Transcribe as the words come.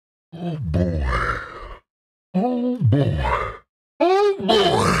Oh boy. Oh boy. Oh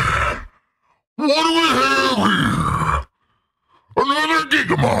boy. What do we have here? Another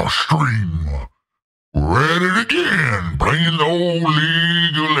Gigamosh stream. We're at it again, playing the old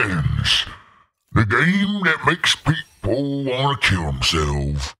League of Legends. The game that makes people want to kill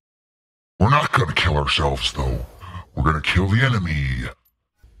themselves. We're not gonna kill ourselves, though. We're gonna kill the enemy.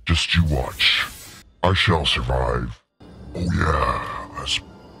 Just you watch. I shall survive. Oh yeah, let's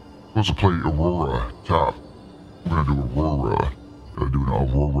supposed to play Aurora top. We're gonna do Aurora. Gotta do an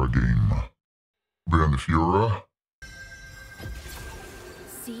Aurora game. Be on the Fiora.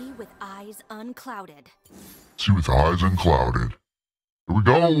 See with eyes unclouded. See with eyes unclouded. Here we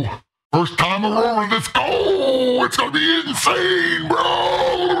go. First time Aurora, let's go! It's gonna be insane,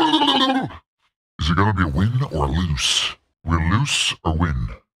 bro! Is it gonna be a win or a loose? We're loose or win?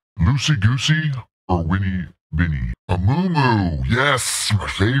 Loosey goosey or winny binny? A moo-moo! Yes, my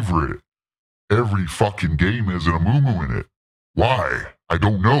favorite. Every fucking game has a moo-moo in it. Why? I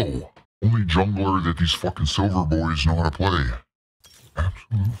don't know. Only jungler that these fucking silver boys know how to play.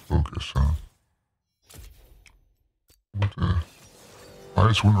 Absolute focus, huh? What the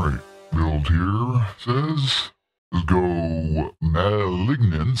highest win rate build here says? Let's go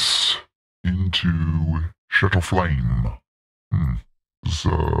Malignance into Shuttle Flame. This,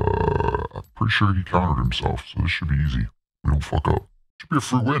 I'm pretty sure he countered himself, so this should be easy. We don't fuck up. Should be a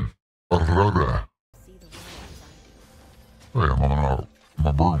free win. Aurora. Hey, I'm on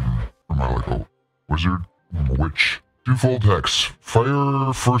my broom. Am I like a wizard? I'm a witch. Twofold hex.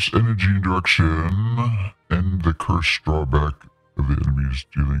 Fire first energy direction and the curse drawback of the enemies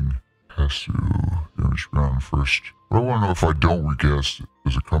dealing pass through damage ground first. But I want to know if I don't recast,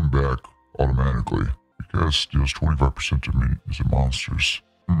 does it come back automatically? Recast deals 25% to minions and monsters.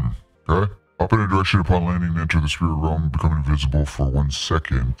 Okay. Hop in a direction upon landing, enter the spirit realm, becoming invisible for 1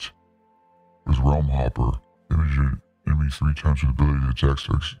 second. With Realm Hopper. Damage an enemy 3 times with the ability to attack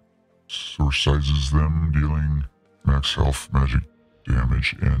source sizes them, dealing max health, magic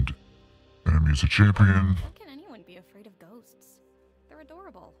damage, and enemy is a champion. How can anyone be afraid of ghosts? They're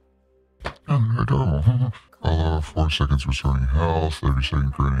adorable. They're adorable. Allow 4 seconds restoring health, every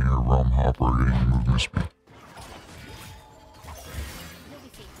second creating a realm hopper, getting movement speed.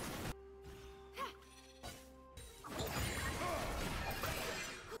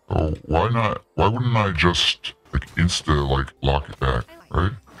 Oh, why wouldn't I just, like, lock it back,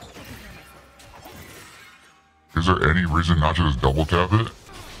 right? Is there any reason not to just double tap it?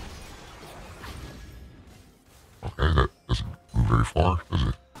 Okay, that doesn't move very far, does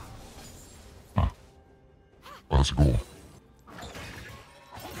it? Huh. Well, that's a goal.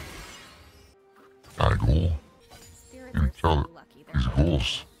 Got a goal. You can tell these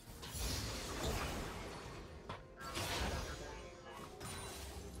goals.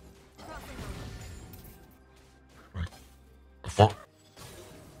 Right. The fuck?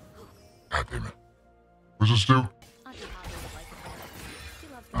 God damn it. What does this do?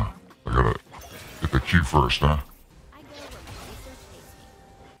 Oh, I gotta hit the Q first, huh?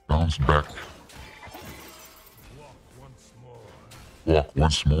 Bounce back. Walk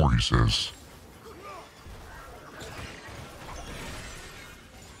once more, he says.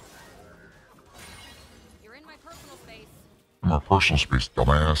 You're in my personal space. In my personal space,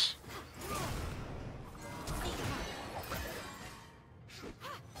 dumbass.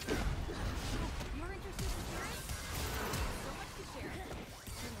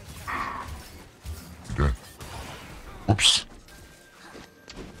 Okay. Whoops.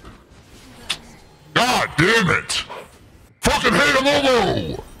 God damn it! Fucking hate him,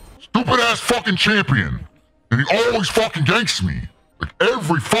 Momo! Stupid ass fucking champion. And he always fucking ganks me. Like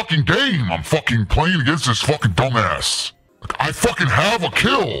every fucking game I'm fucking playing against this fucking dumbass. Like I fucking have a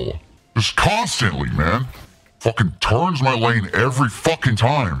kill. Just constantly, man. Fucking turns my lane every fucking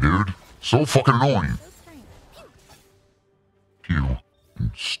time, dude. So fucking annoying. Pew.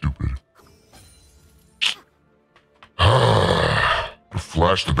 Stupid.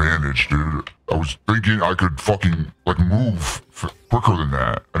 Flash the bandage, dude. I was thinking I could fucking, like, move quicker than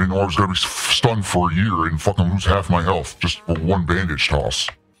that. I didn't know I was gonna be stunned for a year and fucking lose half my health just for 1 bandage toss.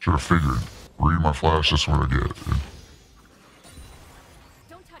 Should have figured. Read my flash, that's what I get, dude.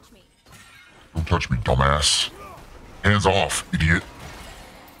 Don't touch me. Don't touch me, dumbass. Hands off, idiot.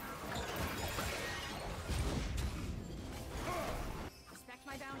 Respect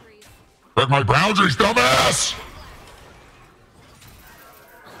my boundaries. Respect my boundaries, dumbass!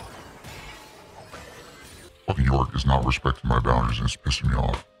 Fucking York is not respecting my boundaries and it's pissing me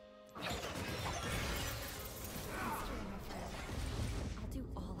off. I'll do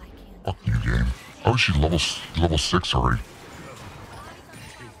all I can. Fuck you, game. How is she level 6 already?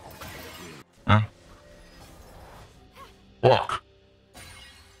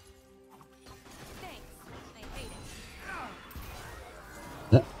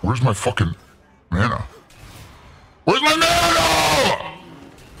 where's my fucking mana? Where's my mana?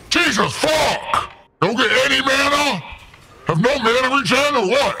 Jesus fuck! Don't get any mana? Have no mana regen or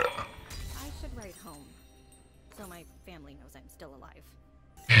what? I should write home, so my family knows I'm still alive.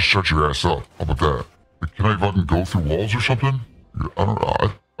 Just shut your ass up. How about that? Like, can I fucking go through walls or something? Yeah, I don't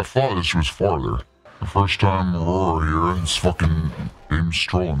know. I thought this was farther. The first time Aurora here, and this fucking game's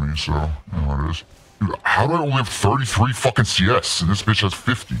trolling me, so you know what it is. Dude, how do I only have 33 fucking CS and this bitch has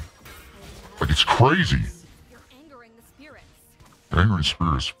 50? Like, it's crazy. You're angering the spirits. Angry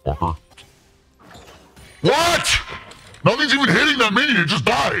spirits, fucker. What? Nothing's even hitting that minion, it just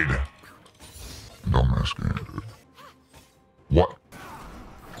died. Dumbass game, dude. What?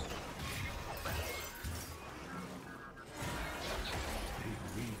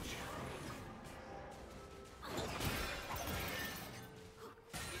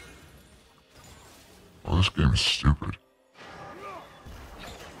 Oh, this game is stupid.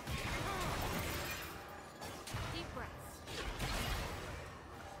 Deep breaths.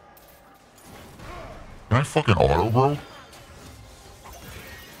 Can I fucking auto, bro?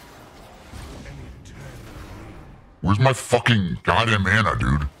 Where's my fucking goddamn mana,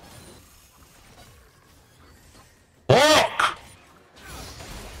 dude? Fuck!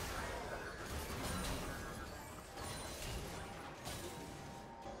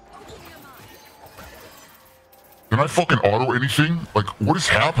 Can I fucking auto anything? Like, what is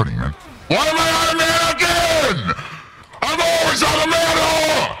happening, man? Why am I out of mana again? I'm always out of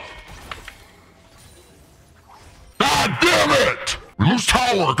mana! God damn it! We lose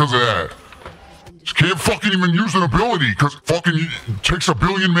tower because of that. Just can't fucking even use an ability because fucking it takes a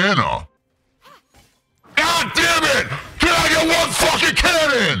billion mana. God damn it! Can I get one fucking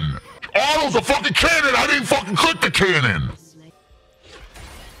cannon? Auto's a fucking cannon! I didn't fucking click the cannon!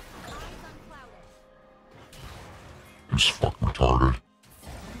 It's fucking retarded.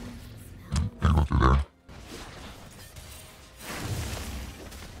 Can't go through there.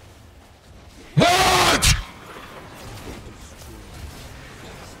 What?!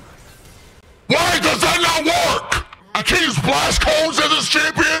 Why does that not work? I can't use blast cones as this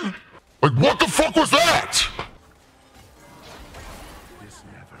champion? Like, what the fuck was that?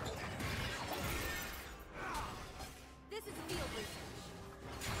 This is field research.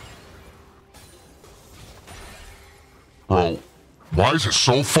 Bro, why is it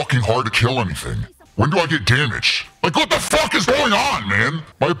so fucking hard to kill anything? When do I get damage? Like, what the fuck is going on, man?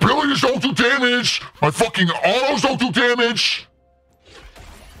 My abilities don't do damage. My fucking autos don't do damage.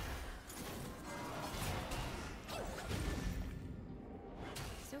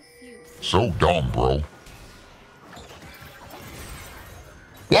 So dumb, bro.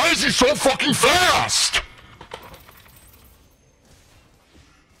 Why is he so fucking fast?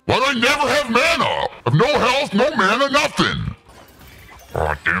 Why do I never have mana? I have no health, no mana, nothing.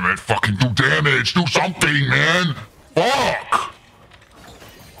 Oh, damn it. Fucking do damage. Do something, man. Fuck.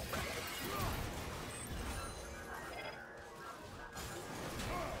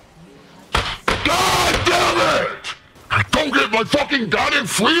 God damn it! I don't get my fucking goddamn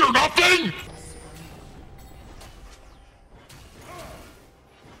fleet or nothing?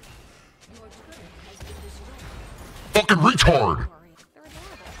 Fucking retard.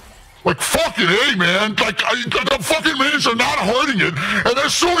 Like, fucking A, man. Like, the fucking minions are not hurting it. And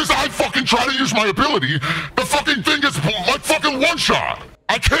as soon as I fucking try to use my ability, the fucking thing gets, like, fucking one-shot.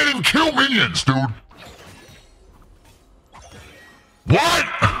 I can't even kill minions, dude. What?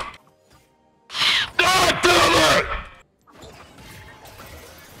 God damn it!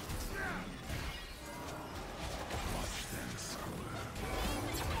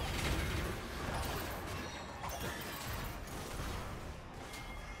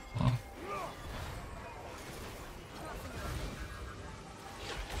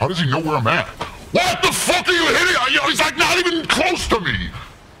 How does he know where I'm at? What the fuck are you hitting? He's like not even close to me.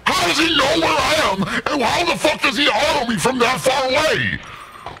 How does he know where I am? And how the fuck does he auto me from that far away?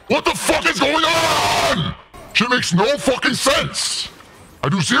 What the fuck is going on? Shit makes no fucking sense. I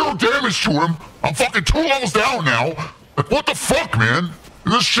do 0 damage to him. I'm fucking 2 levels down now. Like, what the fuck, man?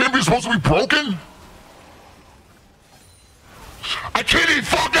 Is this champion supposed to be broken? I can't even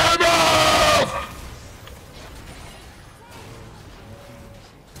fucking move!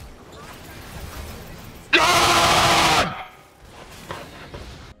 God!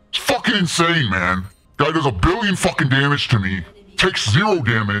 It's fucking insane, man. Guy does 1 billion fucking damage to me, takes 0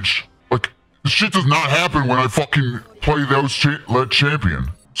 damage. Like, this shit does not happen when I fucking play that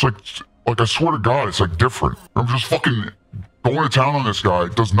champion. It's like I swear to God, it's like different. I'm just fucking going to town on this guy,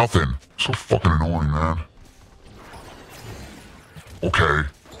 does nothing. So fucking annoying, man. Okay.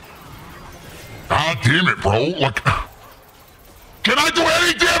 God damn it, bro. Like, Can I do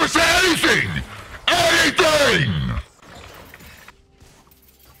any damage to anything? Anything!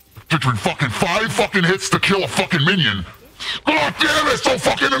 Took me fucking 5 fucking hits to kill a fucking minion. God damn it, so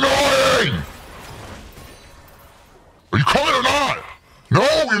fucking annoying! Are you coming or not? No,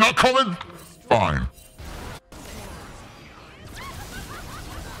 you're not coming? Fine.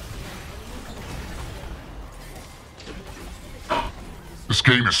 This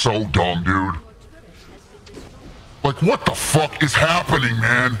game is so dumb, dude. Like, what the fuck is happening,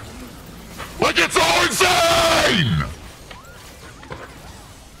 man? Like, it's so insane!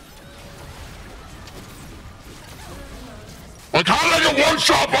 Like, how did I get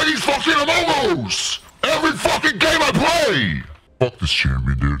one-shot by these fucking Among-Us? Every fucking game I play! Fuck this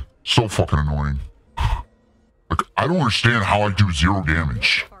champion, dude. So fucking annoying. Like, I don't understand how I do 0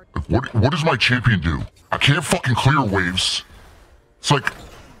 damage. Like, what does my champion do? I can't fucking clear waves. It's like...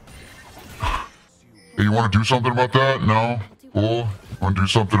 Hey, you want to do something about that? No? Cool. You want to do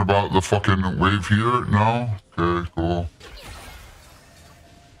something about the fucking wave here? No? Okay, cool.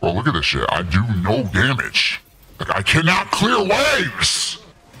 Well, look at this shit. I do no damage. Like, I cannot clear waves!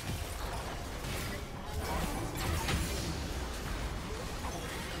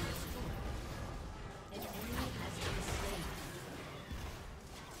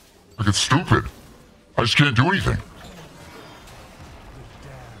 Like, it's stupid. I just can't do anything.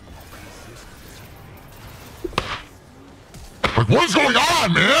 Like, what is going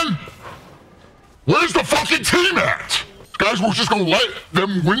on, man? Where's the fucking team at? Guys were just gonna let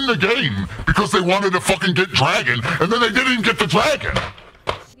them win the game because they wanted to fucking get dragon, and then they didn't even get the dragon.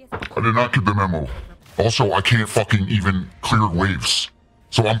 I did not get the memo. Also, I can't fucking even clear waves.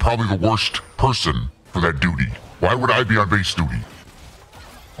 So I'm probably the worst person for that duty. Why would I be on base duty?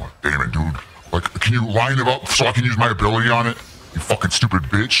 Oh, damn it, dude. Like, can you line it up so I can use my ability on it? You fucking stupid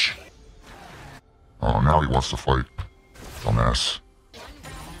bitch. Oh, now he wants to fight. Dumbass.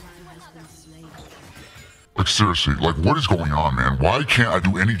 Like, seriously, like, what is going on, man? Why can't I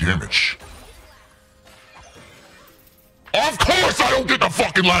do any damage? Of course I don't get the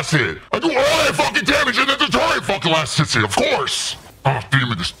fucking last hit! I do all that fucking damage and then the turret fucking last hits it, of course! Oh,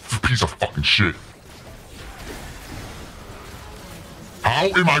 damn it, this piece of fucking shit. How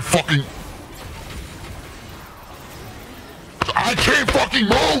am I fucking... I can't fucking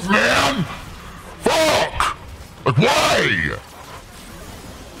move, man! Fuck! Like, why?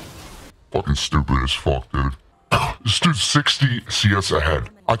 Fucking stupid as fuck, dude. This dude's 60 CS ahead.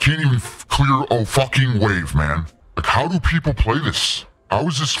 I can't even clear a fucking wave, man. Like, how do people play this? How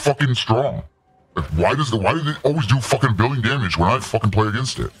is this fucking strong? Like, why do they always do fucking billion damage when I fucking play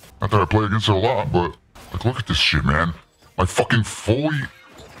against it? Not that I play against it a lot, but, like, look at this shit, man. My fucking fully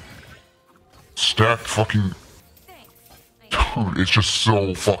stacked fucking... Dude, it's just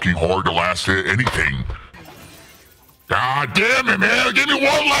so fucking hard to last hit anything. God damn it, man! Give me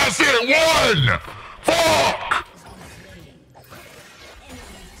one last hit! One! Fuck!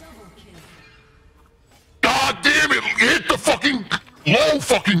 God damn it! Hit the fucking low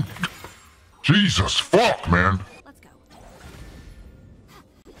fucking... Jesus, fuck, man. Let's go.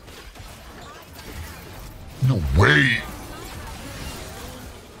 No way.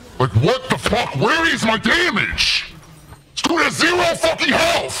 Like, what the fuck? Where is my damage? This dude has 0 fucking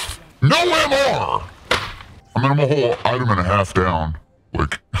health! No MR! I mean, I'm a whole item and a half down.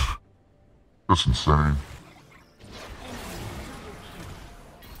 Like, that's insane.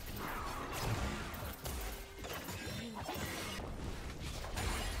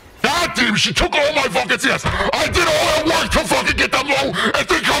 God damn, she took all my fucking CS. I did all that work to fucking get them low, and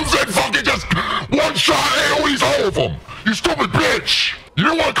then comes in fucking just one shot AoEs all of them. You stupid bitch. You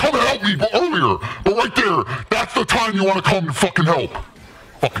didn't want to come and help me earlier, but right there, that's the time you want to come and fucking help.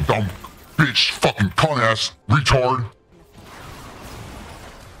 Fucking dumb bitch, fucking cunt ass retard.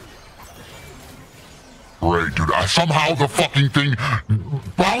 Great, dude. Somehow the fucking thing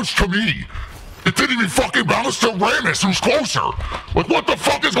bounced to me. It didn't even fucking bounce to Ramus, who's closer. Like, what the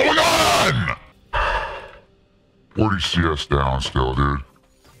fuck is going on? 40 CS down still, dude.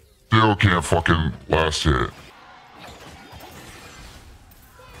 Still can't fucking last hit.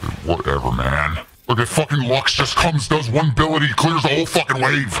 Dude, whatever, man. Look at fucking Lux just comes, does one ability, clears the whole fucking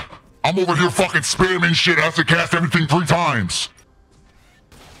wave. I'm over here fucking spamming shit, has to cast everything 3 times.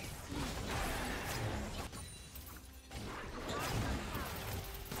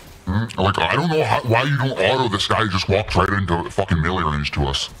 Like, I don't know why you don't auto this guy who just walked right into fucking melee range to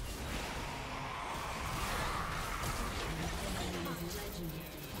us.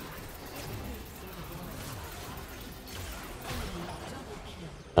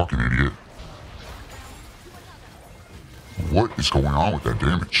 Fucking idiot. What is going on with that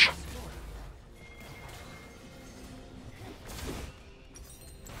damage?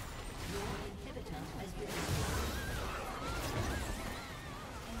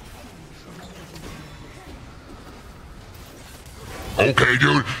 Okay,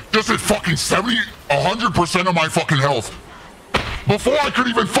 dude. This is fucking 70, 100% of my fucking health. Before I could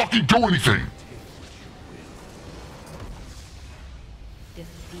even fucking do anything.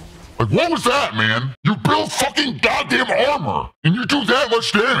 Like, what was that, man? You build fucking goddamn armor, and you do that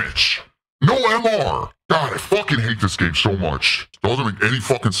much damage. No MR. God, I fucking hate this game so much. It doesn't make any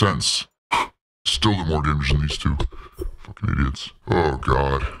fucking sense. Still did more damage than these two. Fucking idiots. Oh,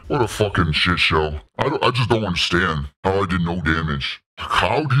 God. What a fucking shit show. I just don't understand how I did no damage.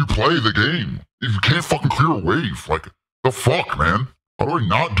 How do you play the game if you can't fucking clear a wave? Like, the fuck, man? How do I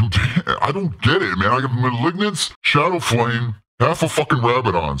not do damage? I don't get it, man. I have Malignance, Shadow Flame, half a fucking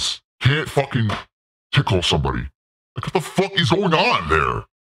Rabadons. Can't fucking tickle somebody. Like, what the fuck is going on there?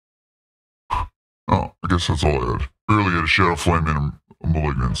 Oh, I guess that's all I had. Barely had a Shadow Flame and a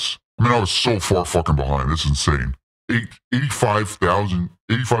Malignance. I mean, I was so far fucking behind. This is insane.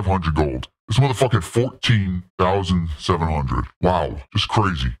 8,500 gold. This motherfucker 14,700. Wow, just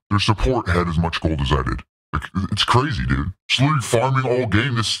crazy. Their support had as much gold as I did. Like, it's crazy, dude. Just literally farming all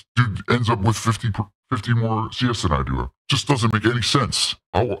game, this dude ends up with 50 more CS than I do. Just doesn't make any sense.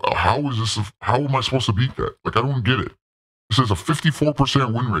 How is this? How am I supposed to beat that? Like, I don't get it. It says a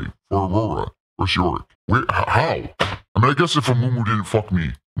 54% win rate for Aurora versus Yorick. Where? How? I mean, I guess if a Mumu didn't fuck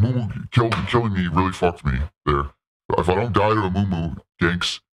me, Mumu killing me really fucked me there. If I don't die to a Mumu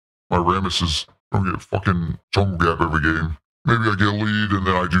ganks, my Rammus is don't get fucking jungle gap every game. Maybe I get a lead and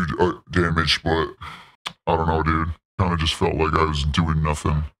then I do damage, but I don't know, dude. Kind of just felt like I was doing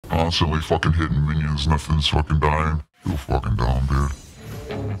nothing. Constantly fucking hitting minions, nothing's fucking dying. Feel fucking dumb, dude.